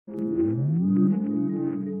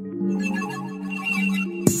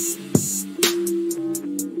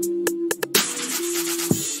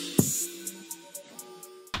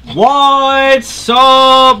What's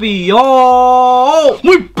up, yo?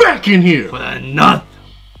 We're back in here with another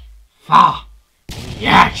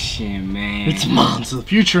reaction, man. It's Moms of the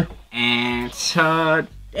Future. And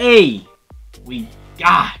today we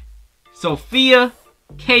got Sophia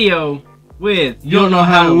KO with You Don't Know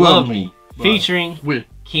How to Love Me, featuring with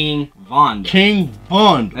King VannDa. King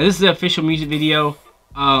VannDa. Now, this is the official music video.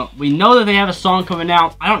 We know that they have a song coming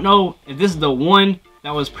out. I don't know if this is the one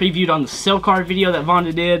that was previewed on the cell card video that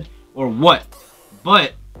VannDa did or what,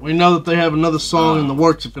 but we know that they have another song in the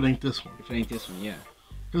works if it ain't this one. If it ain't this one, yeah.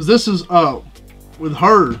 Because this is with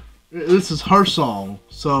her. This is her song,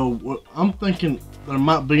 so I'm thinking there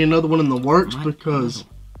might be another one in the works because,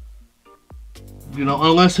 you know,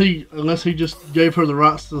 unless he just gave her the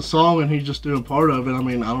rights to the song and he's just doing part of it. I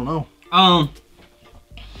mean, I don't know.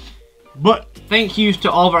 But thank you to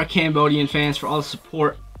all of our Cambodian fans for all the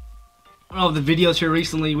support on all of the videos here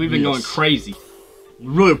recently. We've been going crazy. We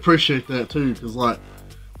really appreciate that too, because like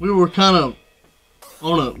we were kind of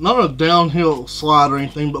on not a downhill slide or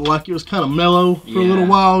anything, but like it was kind of mellow for a little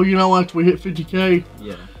while, you know, after we hit 50K.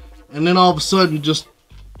 Yeah. And then all of a sudden, just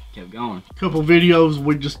kept going. A couple videos,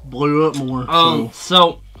 we just blew up more.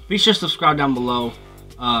 So be sure to subscribe down below.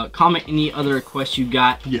 Comment any other requests you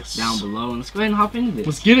got down below, and let's go ahead and hop into this.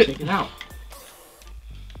 Let's get it. Check it out.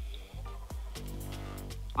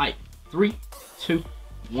 Alright, 3, 2,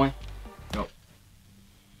 1, go.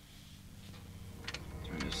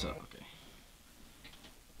 Turn this up, okay.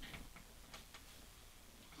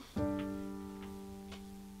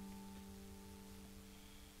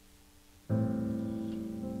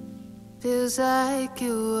 Feels like it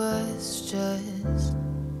was just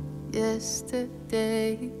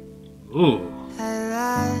yesterday. Ooh.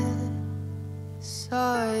 I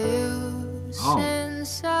saw you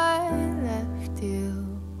since I left you.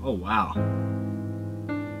 Oh wow.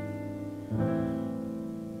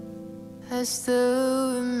 I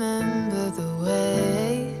still remember the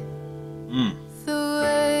way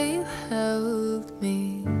you held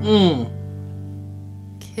me,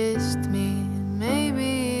 kissed me,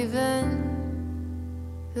 maybe even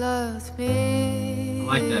loved me. I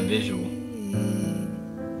like that visual.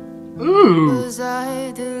 Ooh. Was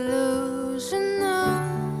I delusional?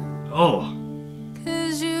 Oh.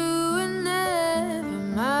 Cause you were never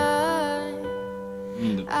mine.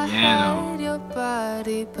 The piano. I had your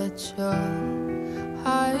body, but your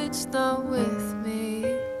heart's not with me.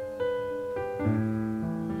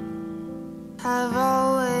 I've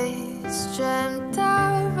always dreamt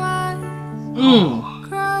of us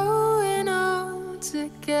growing old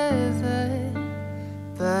together,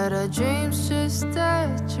 but our dream's just a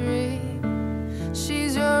dream.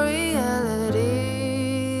 She's your reality.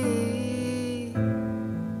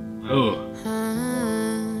 Oh.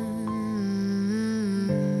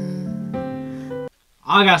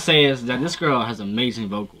 All I gotta say is that this girl has amazing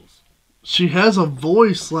vocals. She has a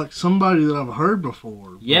voice like somebody that I've heard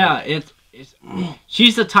before. Yeah, it's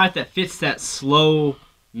she's the type that fits that slow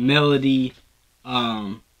melody,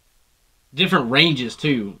 different ranges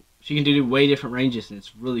too. She can do way different ranges, and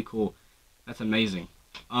it's really cool. That's amazing.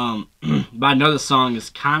 But I know the song is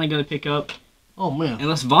kind of gonna pick up. Oh man!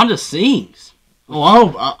 Unless VannDa sings.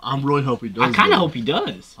 Oh, I really hope he does. I kind of hope he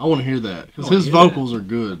does. I want to hear that because his vocals are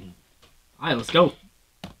good. All right, let's go.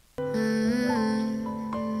 I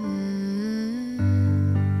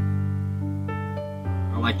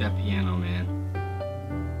like that piano, man.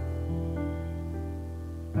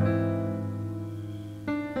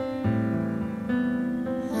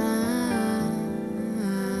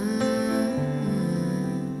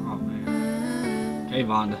 Oh man. Okay,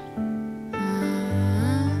 VannDa.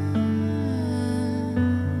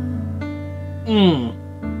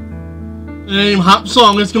 It ain't a hot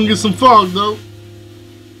song. It's gonna get some fog though.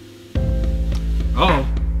 Oh.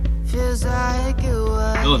 Feels like it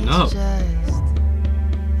was no. just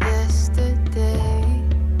yesterday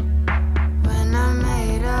when I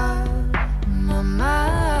made up my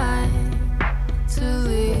mind to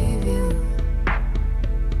leave you.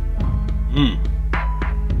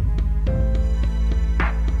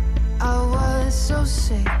 I was so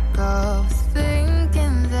sick of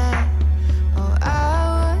thinking that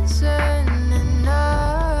I wasn't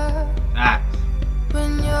enough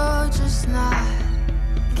when you're just not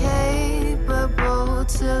capable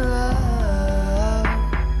to love.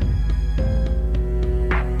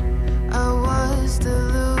 I was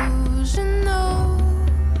delusional.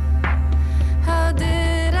 How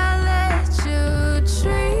did I let you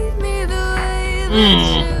treat me the way that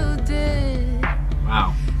you did?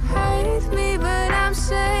 Wow. Hurt me, but I'm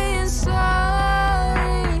saying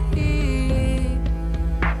sorry.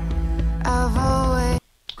 I've always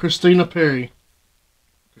Christina Perri.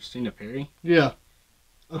 Christina Perry? Yeah.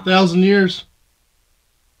 1,000 Years.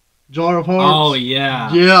 Jar of Hearts. Oh,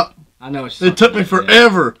 yeah. Yeah. I know what It took me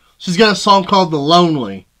forever. She's got a song called The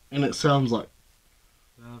Lonely, and it sounds like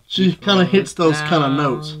she kind of hits those kind of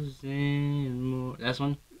notes. That's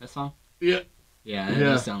one? That song? Yeah. Yeah, it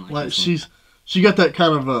does sound like she got that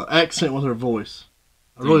kind of accent with her voice.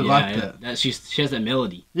 I really like that. She has that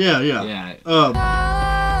melody. Yeah, yeah. Yeah.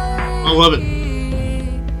 I love it.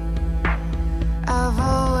 I've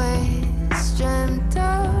always dreamt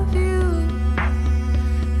of you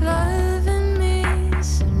loving me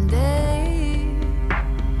someday.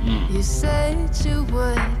 You said you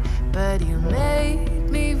would, but you made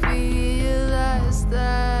me realize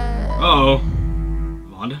that. Uh-oh.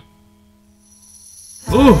 VannDa.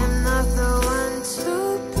 Ooh. I'm not the one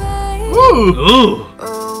to blame. Ooh. Ooh.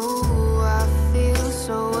 Oh, I feel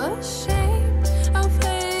so ashamed of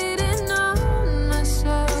hating on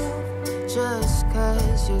myself just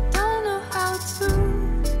 'cause you don't know how to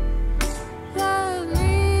love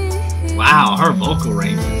me. Wow, her vocal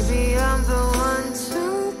range. Maybe I'm the one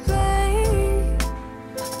to blame.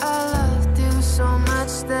 I loved you so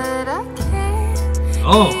much that I can't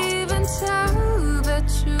even tell that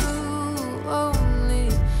you only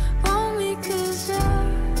want me 'cause you're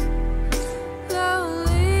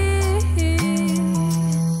lonely.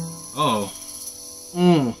 Oh.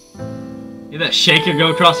 Hear that shaker go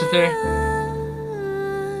across it there?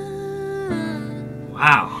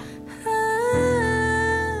 Wow.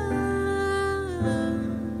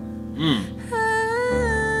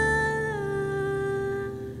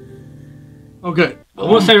 Okay. I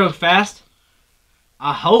want to say real fast.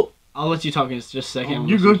 I hope I'll let you talk in just a second.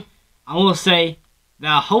 You good? I want to say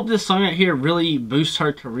that I hope this song right here really boosts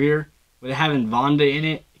her career with having VannDa in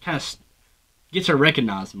it. It kind of gets her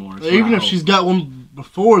recognized more. Even if she's got one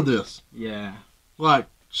before this. Yeah. Like,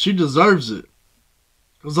 she deserves it.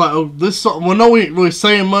 Cause like, oh, this song, well, no, we ain't really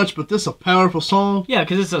saying much, but this is a powerful song. Yeah,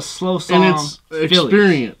 because it's a slow song. And it's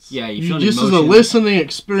experience. Yeah, you feel this is a listening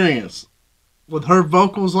experience. With her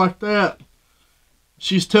vocals like that,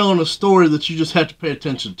 she's telling a story that you just have to pay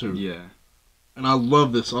attention to. Yeah. And I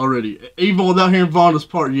love this already. Even without hearing VannDa's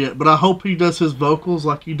part yet. But I hope he does his vocals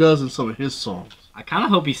like he does in some of his songs. I kind of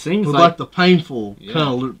hope he sings with like the painful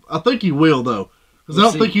kind of... I think he will, though. Because I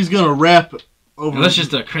don't think he's going to rap over... That's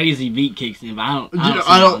just a crazy beat kicks in, but I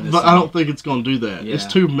don't think it's going to do that. Yeah. It's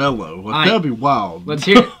too mellow. Like, that'd be wild. Let's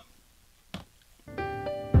hear it.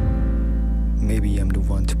 Maybe I'm the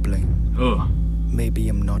one to blame. Oh. Maybe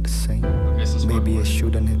I'm not the same. Okay, maybe I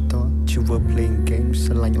shouldn't have thought you were playing games.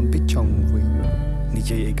 I like on bitch on way.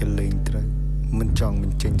 Nijay eka lane try. Mình chong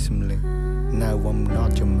mình change some lane. Now I'm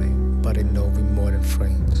not your man, but I know we're more than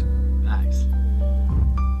friends. Nice.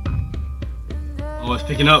 Oh, it's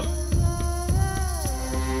picking up.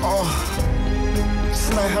 Oh,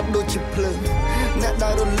 snap đôi chip plug. Nè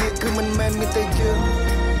đào đôi liệt cứ mình men mình tay dương.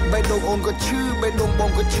 Bay đông ôn có chữ, bay đông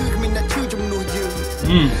bông có chữ, mình đã chữ trong nuôi dương.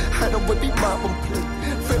 Hai đồng với biết ba bông plug.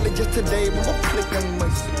 Feel like yesterday, but I'm click on my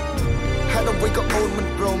Hai đồng với có ôn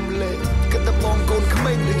mình prom lệ. Get the bong gold,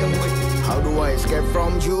 come in the young way. How do I escape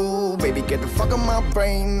from you? Baby, get the fuck out my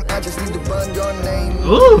brain. I just need to burn your name.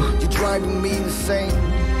 You're driving me insane.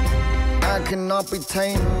 I cannot be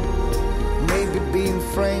tamed. Maybe being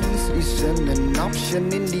friends isn't an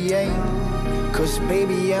option in the end. Cause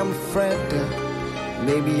baby, I'm a friend.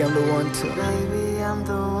 Maybe I'm the one to. Maybe I'm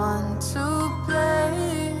the one to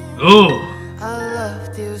blame. Oh. I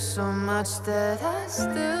loved you so much that I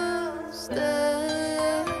still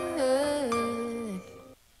stay.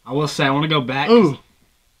 I will say I want to go back. Ooh.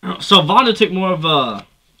 So VannDa took more of a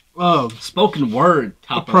spoken word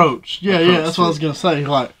type approach. Yeah, that's what I was gonna say.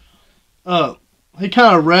 Like, he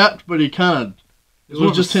kind of rapped, but he kind of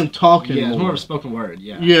was just him talking. Yeah, more of a spoken word.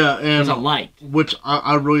 Yeah. Yeah, and which I liked. Which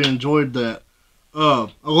I really enjoyed that. A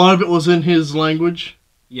lot of it was in his language.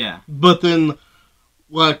 Yeah. But then,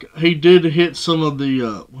 like, he did hit some of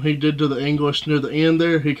the, he did to the English near the end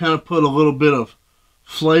there. He kind of put a little bit of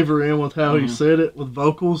flavor in with how he said it with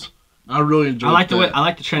vocals. I really enjoyed that. The way, I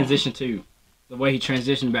like the transition too. The way he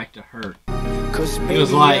transitioned back to her. It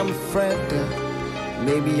was like...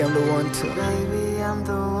 Maybe I'm the one to. Maybe I'm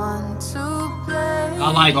the one to blame.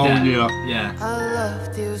 I like that. Yeah. Yeah. I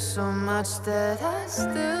loved you so much that I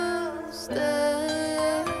still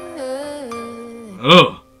stay.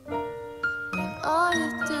 Oh. When all you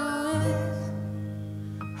do is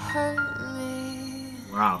hurt me.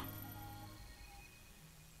 Wow.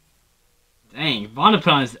 Dang, VannDa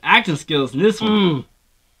put on his acting skills in this one.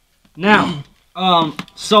 Now,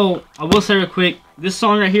 so I will say real quick, this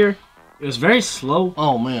song right here, it was very slow.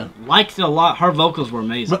 Oh man, liked it a lot. Her vocals were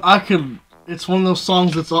amazing. But it's one of those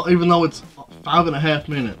songs that's even though it's 5.5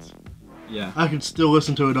 minutes. Yeah. I could still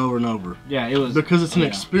listen to it over and over. Yeah, it was because it's an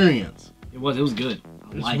experience. It was good.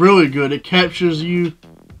 It's really good. It captures you.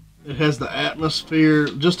 It has the atmosphere.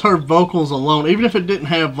 Just her vocals alone, even if it didn't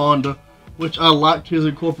have VannDa, which I liked his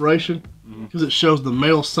incorporation because it shows the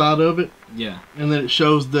male side of it. Yeah. And then it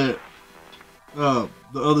shows that the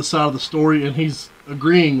other side of the story, and he's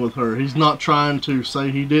agreeing with her. He's not trying to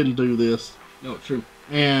say he didn't do this. No, true.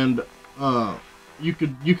 And you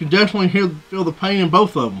could definitely feel the pain in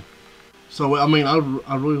both of them. So I mean, I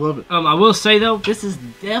really love it. I will say though, this is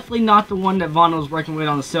definitely not the one that VannDa was working with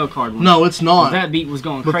on the cell card one. No, it's not. That beat was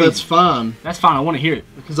going but crazy. But that's fine. That's fine. I want to hear it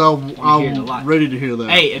because I'm ready to hear that.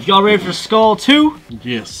 Hey, if y'all ready for Skull 2,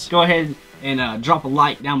 yes, go ahead and drop a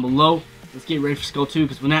like down below. Let's get ready for Skull 2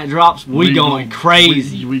 because when that drops, we going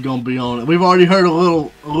crazy. We gonna be on it. We've already heard a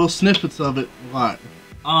little snippets of it. Like,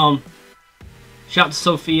 shout out to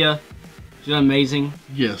Sophia. She's amazing.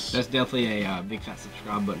 Yes. That's definitely a big fat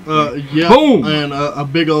subscribe button. Yeah. Boom! And a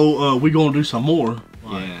big old, we gonna do some more.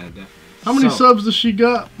 Like, yeah, definitely. How many subs does she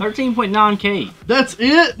got? 13.9K. That's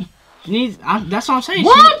it? She needs, that's what I'm saying.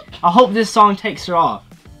 What? I hope this song takes her off.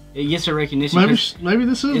 It gets her recognition. Maybe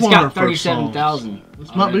this is one of her first songs. It's got 37,000.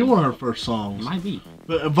 This might be one of her first songs. It might be.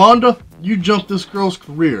 But VannDa, you jumped this girl's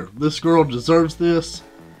career. This girl deserves this.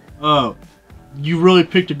 You really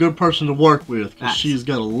picked a good person to work with because she's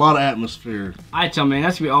got a lot of atmosphere. Alright, y'all, man,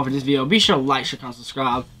 that's gonna be all for this video. Be sure to like, share, comment,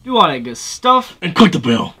 subscribe, do all that good stuff, and click the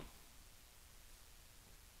bell.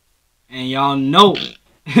 And y'all know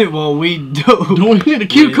what we do. Do we need a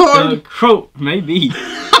cue card? Maybe.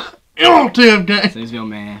 LTM gang. Thanks,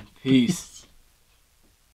 man. Peace.